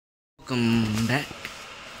Welcome back.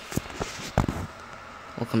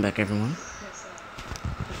 Welcome back, everyone.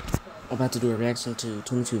 I'm about to do a reaction to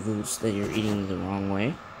 22 foods that you're eating the wrong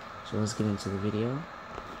way. So let's get into the video.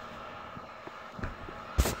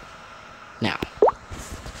 Now.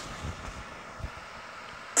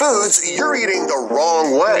 Foods you're eating the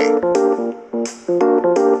wrong way.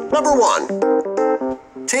 Number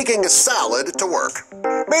 1. Taking a salad to work.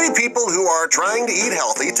 Many people who are trying to eat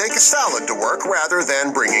healthy take a salad to work rather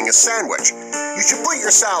than bringing a sandwich. You should put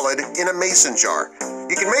your salad in a mason jar.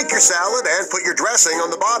 You can make your salad and put your dressing on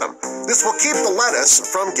the bottom. This will keep the lettuce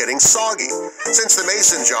from getting soggy. Since the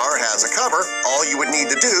mason jar has a cover, all you would need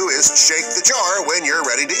to do is shake the jar when you're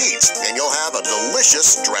ready to eat, and you'll have a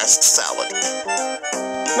delicious dressed salad.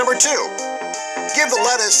 Number 2. Give the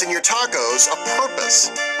lettuce in your tacos a purpose.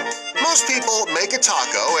 Most people make a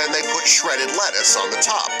taco and they put shredded lettuce on the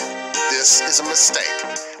top. This is a mistake.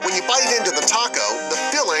 When you bite into the taco, the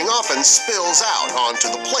filling often spills out onto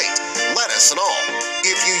the plate, lettuce and all.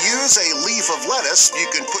 If you use a leaf of lettuce, you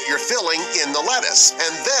can put your filling in the lettuce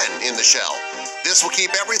and then in the shell. This will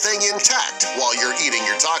keep everything intact while you're eating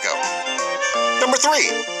your taco. Number 3.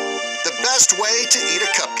 The best way to eat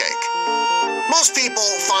a cupcake. Most people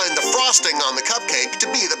find the frosting on the cupcake to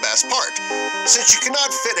be the best part. Since you cannot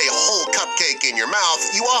fit a whole cupcake in your mouth,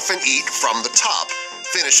 you often eat from the top,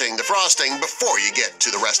 finishing the frosting before you get to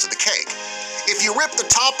the rest of the cake. If you rip the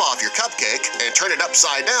top off your cupcake and turn it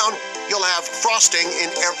upside down, you'll have frosting in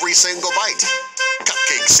every single bite.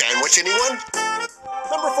 Cupcake sandwich, anyone?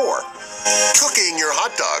 Number 4. Cooking your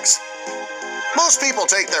hot dogs. Most people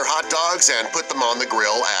take their hot dogs and put them on the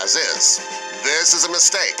grill as is. This is a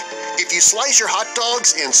mistake. If you slice your hot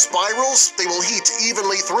dogs in spirals, they will heat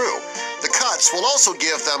evenly through. The cuts will also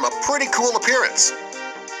give them a pretty cool appearance.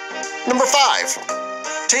 Number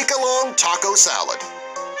 5. Take a long taco salad.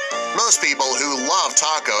 Most people who love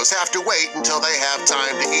tacos have to wait until they have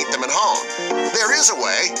time to eat them at home. There is a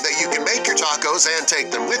way that you can make your tacos and take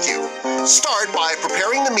them with you. Start by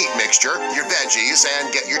preparing the meat mixture, your veggies,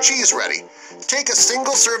 and get your cheese ready. Take a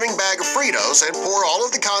single serving bag of Fritos and pour all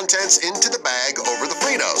of the contents into the bag over the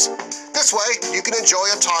Fritos. This way, you can enjoy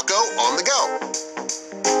a taco on the go.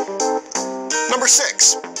 Number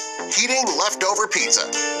 6. Heating leftover pizza.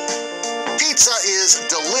 Pizza is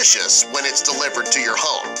delicious when it's delivered to your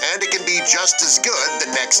home, and it can be just as good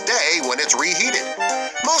the next day when it's reheated.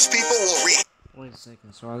 Most people will Wait a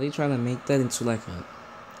second, so are they trying to make that into like a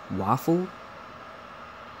waffle?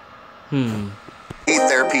 Eat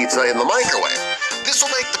their pizza in the microwave. This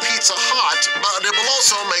will make the pizza hot, but it will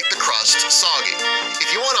also make the crust soggy.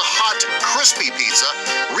 If you want a hot, crispy pizza,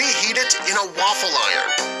 reheat it in a waffle iron.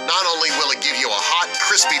 Not only will it give you a hot,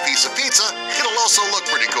 crispy piece of pizza, it'll also look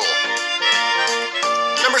pretty cool.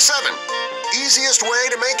 Number 7. Easiest way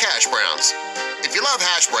to make hash browns. If you love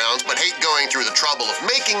hash browns but hate going through the trouble of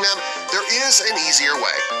making them, there is an easier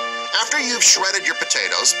way. After you've shredded your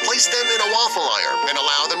potatoes, place them in a waffle iron and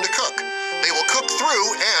allow them to cook. They will cook through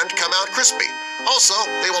and come out crispy. Also,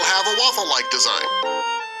 they will have a waffle-like design.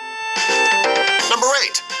 Number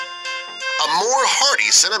 8. A more hearty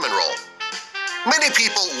cinnamon roll. Many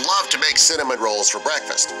people love to make cinnamon rolls for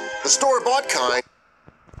breakfast. The store-bought kind...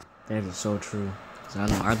 That is so true. Cause I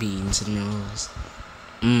know I be eating cinnamon rolls.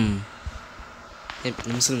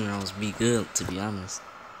 Them cinnamon rolls be good, to be honest.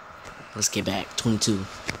 Let's get back. 22.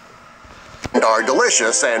 Are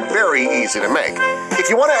delicious and very easy to make. If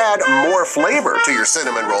you want to add more flavor to your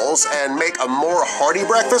cinnamon rolls and make a more hearty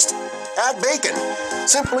breakfast, add bacon.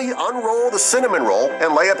 Simply unroll the cinnamon roll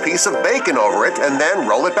and lay a piece of bacon over it and then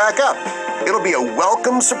roll it back up. It'll be a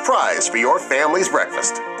welcome surprise for your family's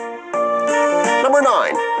breakfast. Number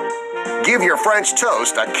 9. Give your French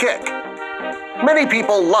toast a kick. Many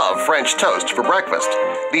people love French toast for breakfast.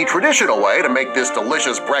 The traditional way to make this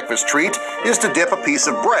delicious breakfast treat is to dip a piece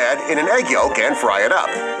of bread in an egg yolk and fry it up.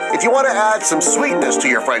 If you want to add some sweetness to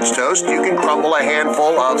your French toast, you can crumble a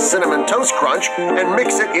handful of Cinnamon Toast Crunch and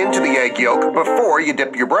mix it into the egg yolk before you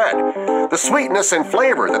dip your bread. The sweetness and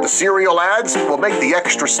flavor that the cereal adds will make the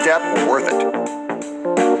extra step worth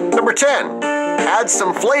it. Number 10. Add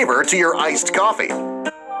some flavor to your iced coffee.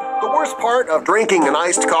 The worst part of drinking an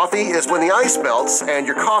iced coffee is when the ice melts and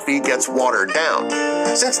your coffee gets watered down.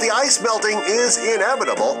 Since the ice melting is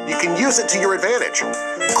inevitable, you can use it to your advantage.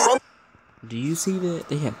 Do you see that?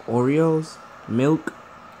 They have Oreos, milk,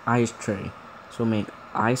 ice tray. So make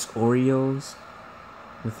iced Oreos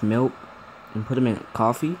with milk and put them in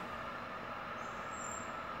coffee.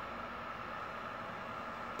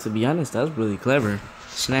 To be honest, that's really clever.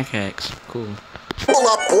 Snack hacks. Cool. Pull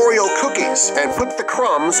up Oreo cookies and put the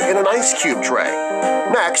crumbs in an ice cube tray.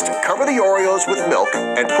 Next, cover the Oreos with milk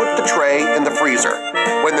and put the tray in the freezer.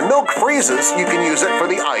 When the milk freezes, freezes, you can use it for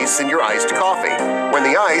the ice in your iced coffee. When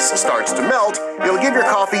the ice starts to melt, it'll give your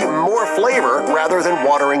coffee more flavor rather than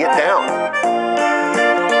watering it down.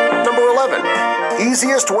 Number 11,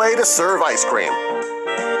 easiest way to serve ice cream.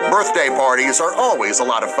 Birthday parties are always a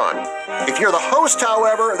lot of fun. If you're the host,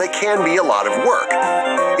 however, they can be a lot of work.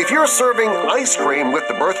 If you're serving ice cream with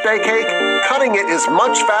the birthday cake, cutting it is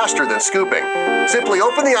much faster than scooping. Simply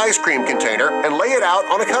open the ice cream container and lay it out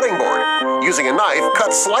on a cutting board. Using a knife,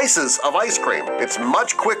 cut slices of ice cream. It's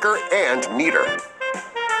much quicker and neater.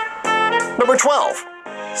 Number 12,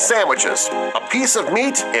 sandwiches. A piece of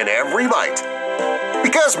meat in every bite.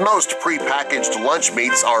 Because most pre-packaged lunch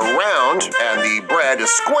meats are round and the bread is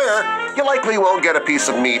square, you likely won't get a piece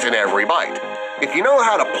of meat in every bite. If you know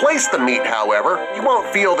how to place the meat, however, you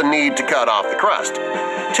won't feel the need to cut off the crust.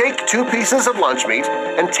 Take 2 pieces of lunch meat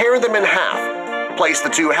and tear them in half. Place the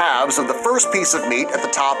 2 halves of the first piece of meat at the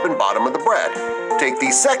top and bottom of the bread. Take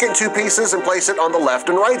the second 2 pieces and place it on the left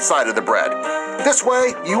and right side of the bread. This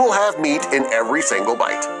way, you will have meat in every single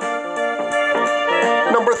bite.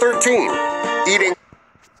 Number 13, eating.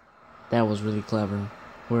 That was really clever.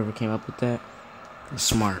 Whoever came up with that was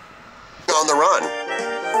smart. On the run.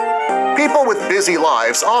 People with busy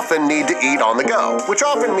lives often need to eat on the go, which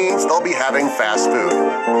often means they'll be having fast food.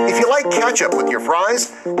 If you like ketchup with your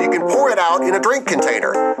fries, you can pour it out in a drink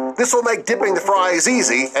container. This will make dipping the fries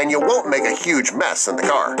easy, and you won't make a huge mess in the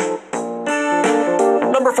car.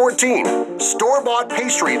 Number 14, store-bought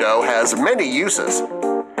pastry dough has many uses.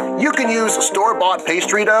 You can use store-bought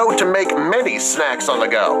pastry dough to make many snacks on the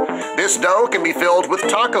go. This dough can be filled with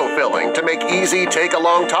taco filling to make easy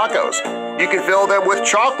take-along tacos. You can fill them with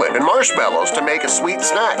chocolate and marshmallows to make a sweet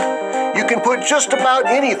snack. You can put just about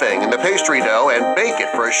anything in the pastry dough and bake it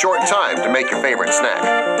for a short time to make your favorite snack.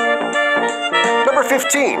 Number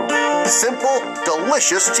 15, simple,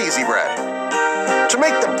 delicious cheesy bread. To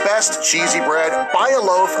make the best cheesy bread, buy a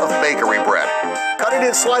loaf of bakery bread. Cut it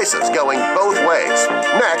in slices going both ways.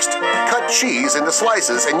 Next, cut cheese into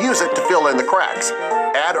slices and use it to fill in the cracks.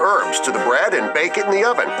 Add herbs to the bread and bake it in the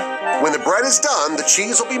oven. When the bread is done, the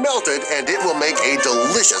cheese will be melted and it will make a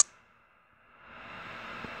delicious.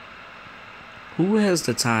 Who has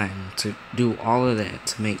the time to do all of that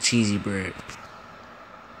to make cheesy bread?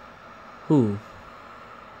 Who?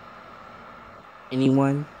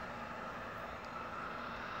 Anyone?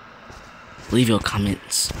 Leave your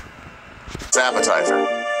comments. Appetizer.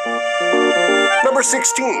 Number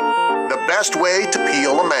 16, the best way to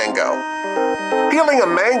peel a mango. Peeling a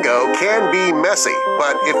mango can be messy,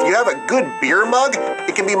 but if you have a good beer mug,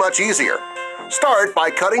 it can be much easier. Start by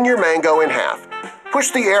cutting your mango in half.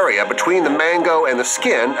 Push the area between the mango and the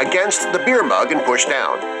skin against the beer mug and push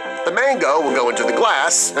down. The mango will go into the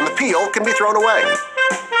glass and the peel can be thrown away.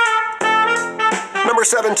 Number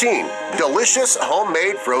 17, delicious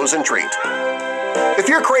homemade frozen treat. If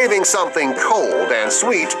you're craving something cold and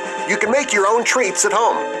sweet, you can make your own treats at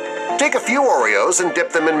home. Take a few Oreos and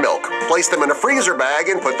dip them in milk. Place them in a freezer bag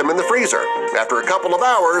and put them in the freezer. After a couple of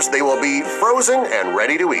hours, they will be frozen and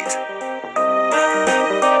ready to eat.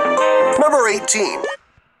 Number 18.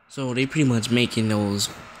 So they pretty much making those,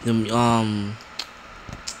 I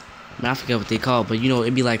forget what they call it, but you know,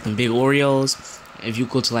 it'd be like them big Oreos. If you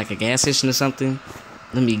go to like a gas station or something,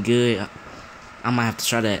 that'd be good. I might have to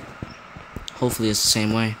try that. Hopefully it's the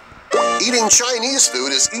same way. Eating Chinese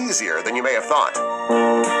food is easier than you may have thought.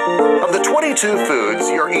 Of the 22 foods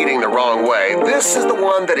you're eating the wrong way, this is the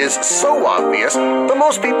one that is so obvious, but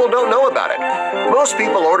most people don't know about it. Most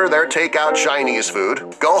people order their takeout Chinese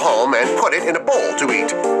food, go home, and put it in a bowl to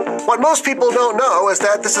eat. What most people don't know is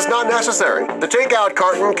that this is not necessary. The takeout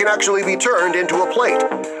carton can actually be turned into a plate.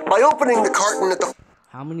 By opening the carton at the...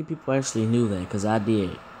 How many people actually knew that? Because I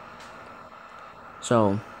did.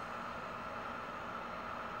 So...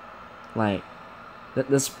 like,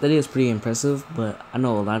 that is pretty impressive, but I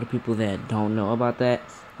know a lot of people that don't know about that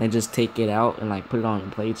and just take it out and like put it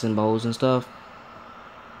on plates and bowls and stuff.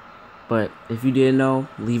 But if you didn't know,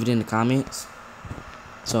 leave it in the comments.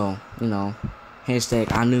 So, you know,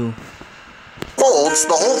 hashtag I knew. Folds,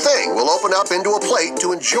 the whole thing will open up into a plate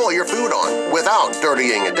to enjoy your food on without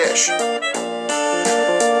dirtying a dish.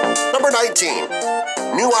 Number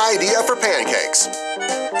 19, new idea for pancakes.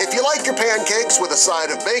 If you like your pancakes with a side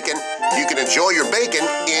of bacon, you can enjoy your bacon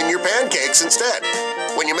in your pancakes instead.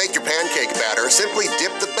 When you make your pancake batter, simply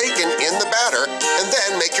dip the bacon in the batter and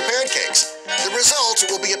then make your pancakes. The result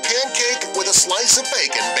will be a pancake with a slice of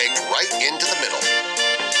bacon baked right into the middle.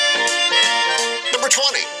 Number 20,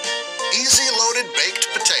 easy loaded baked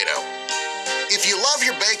potato. If you love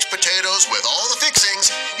your baked potatoes with all the fixings,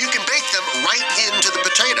 you can bake them right into the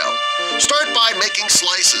potato. Start by making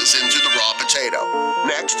slices into the raw potato.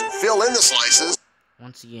 Next, fill in the slices.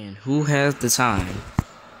 Once again, who has the time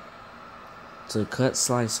to cut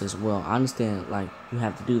slices? Well, I understand, like, you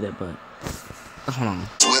have to do that, but hold on.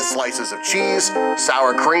 With slices of cheese,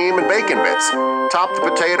 sour cream, and bacon bits. Top the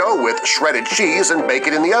potato with shredded cheese and bake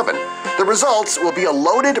it in the oven. The results will be a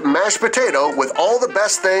loaded mashed potato with all the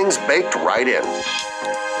best things baked right in.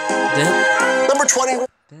 Number 20.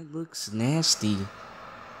 That looks nasty.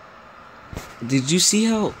 Did you see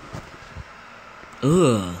how...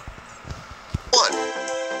 Ugh.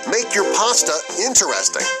 1. Make your pasta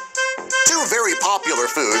interesting. Two very popular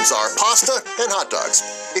foods are pasta and hot dogs.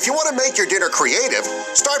 If you want to make your dinner creative,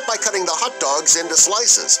 start by cutting the hot dogs into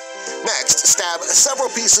slices. Next, stab several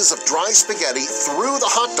pieces of dry spaghetti through the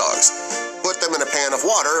hot dogs. Put them in a pan of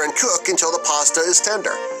water and cook until the pasta is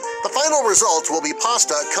tender. The final result will be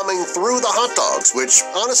pasta coming through the hot dogs, which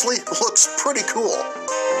honestly looks pretty cool.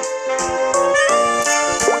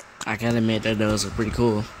 I gotta admit that those are pretty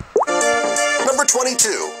cool. Number 22.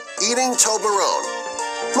 Eating Toblerone.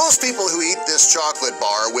 Most people who eat this chocolate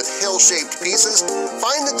bar with hill-shaped pieces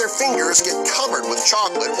find that their fingers get covered with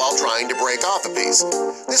chocolate while trying to break off a piece.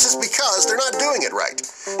 This is because they're not doing it right.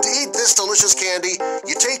 To eat this delicious candy,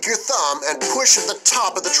 you take your thumb and push the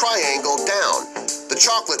top of the triangle down. The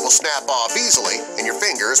chocolate will snap off easily, and your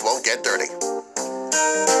fingers won't get dirty.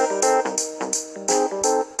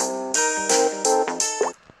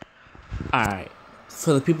 Alright,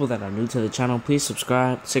 for the people that are new to the channel, please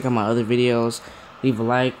subscribe, check out my other videos, leave a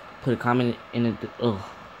like, put a comment in it.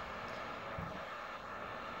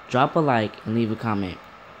 Drop a like and leave a comment.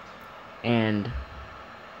 And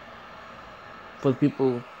for the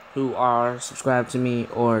people who are subscribed to me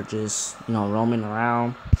or just, roaming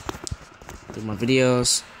around through my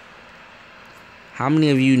videos, how many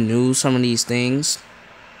of you knew some of these things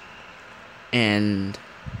and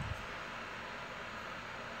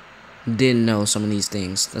didn't know some of these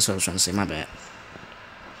things? That's what I was trying to say, my bad.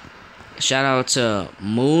 Shout out to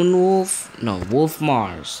wolfmars,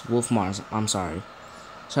 I'm sorry.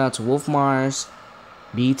 Shout out to wolfmars,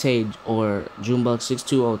 B-Tay or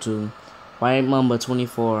Junebug6202, White Mamba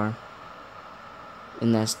 24,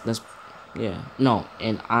 and that's yeah, no,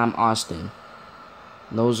 and I'm Austin.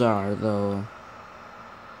 Those are the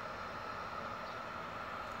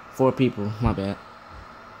 4 people, my bad.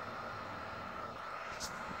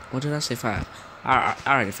 What did I say? 5? I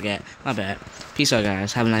already forgot. My bad. Peace out,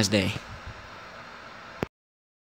 guys. Have a nice day.